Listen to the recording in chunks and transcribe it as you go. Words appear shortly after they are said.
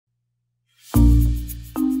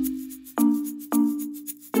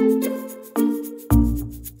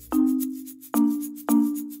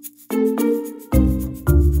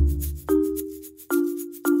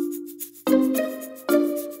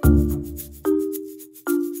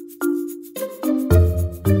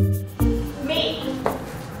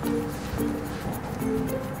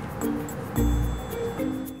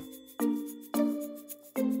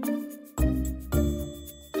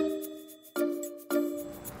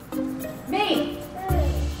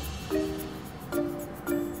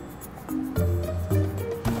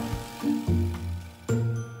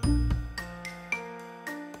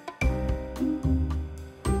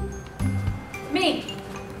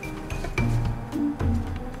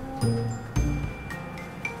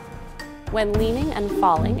When leaning and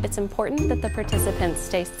falling, it's important that the participants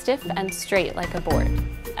stay stiff and straight like a board.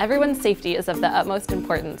 Everyone's safety is of the utmost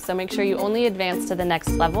importance, so make sure you only advance to the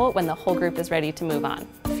next level when the whole group is ready to move on.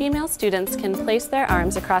 Female students can place their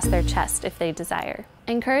arms across their chest if they desire.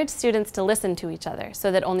 Encourage students to listen to each other so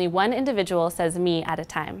that only one individual says me at a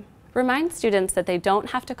time. Remind students that they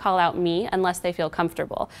don't have to call out me unless they feel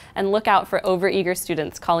comfortable, and look out for overeager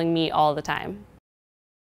students calling me all the time.